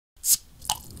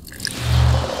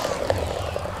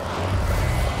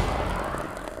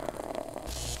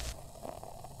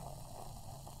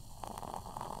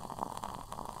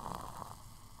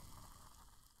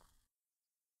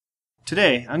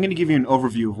Today, I'm going to give you an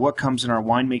overview of what comes in our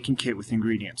winemaking kit with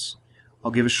ingredients.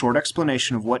 I'll give a short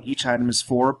explanation of what each item is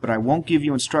for, but I won't give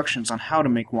you instructions on how to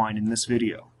make wine in this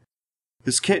video.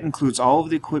 This kit includes all of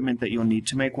the equipment that you'll need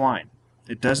to make wine.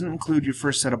 It doesn't include your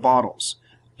first set of bottles.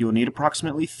 You'll need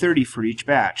approximately 30 for each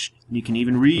batch, and you can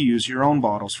even reuse your own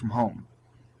bottles from home.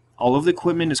 All of the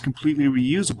equipment is completely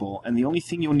reusable, and the only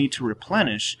thing you'll need to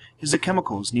replenish is the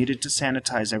chemicals needed to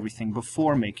sanitize everything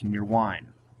before making your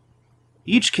wine.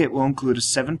 Each kit will include a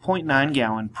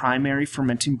 7.9-gallon primary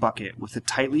fermenting bucket with a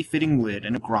tightly fitting lid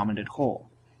and a grommeted hole.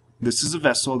 This is a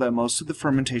vessel that most of the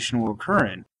fermentation will occur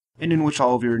in, and in which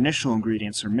all of your initial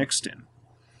ingredients are mixed in.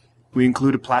 We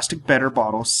include a plastic better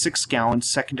bottle 6-gallon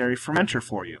secondary fermenter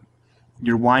for you.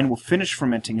 Your wine will finish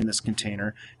fermenting in this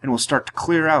container and will start to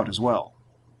clear out as well.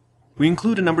 We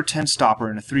include a number 10 stopper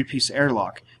and a 3-piece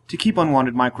airlock to keep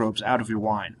unwanted microbes out of your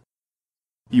wine.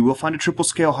 You will find a triple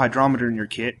scale hydrometer in your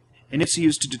kit, and it's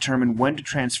used to determine when to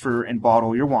transfer and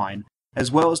bottle your wine, as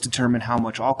well as determine how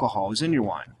much alcohol is in your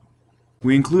wine.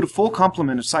 We include a full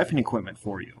complement of siphoning equipment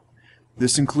for you.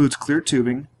 This includes clear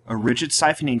tubing, a rigid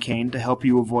siphoning cane to help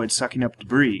you avoid sucking up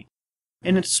debris,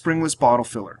 and a springless bottle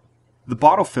filler. The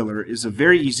bottle filler is a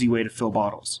very easy way to fill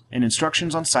bottles, and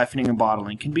instructions on siphoning and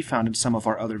bottling can be found in some of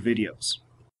our other videos.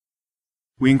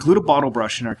 We include a bottle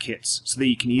brush in our kits so that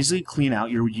you can easily clean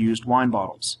out your used wine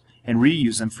bottles and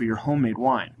reuse them for your homemade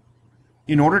wine.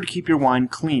 In order to keep your wine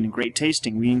clean and great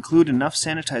tasting, we include enough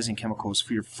sanitizing chemicals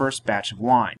for your first batch of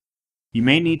wine. You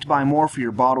may need to buy more for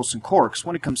your bottles and corks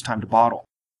when it comes time to bottle.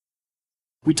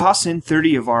 We toss in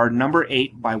 30 of our number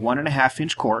 8 by 1.5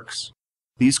 inch corks.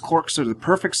 These corks are the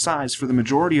perfect size for the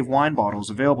majority of wine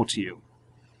bottles available to you.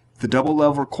 The double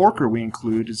level corker we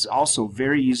include is also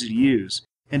very easy to use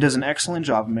and does an excellent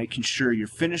job of making sure your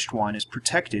finished wine is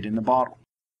protected in the bottle.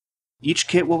 Each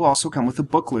kit will also come with a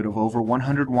booklet of over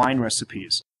 100 wine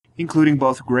recipes, including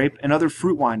both grape and other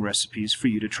fruit wine recipes for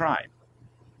you to try.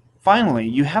 Finally,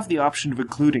 you have the option of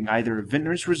including either a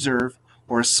Vintner's Reserve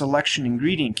or a selection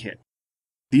ingredient kit.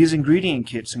 These ingredient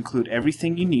kits include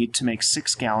everything you need to make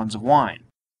 6 gallons of wine.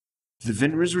 The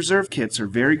Vintner's Reserve kits are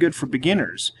very good for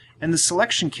beginners, and the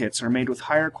selection kits are made with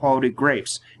higher quality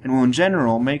grapes and will in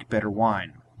general make better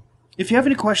wine. If you have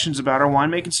any questions about our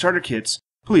winemaking starter kits,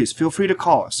 please feel free to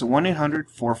call us at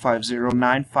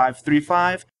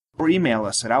 1-800-450-9535 or email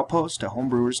us at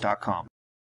outpost@homebrewers.com.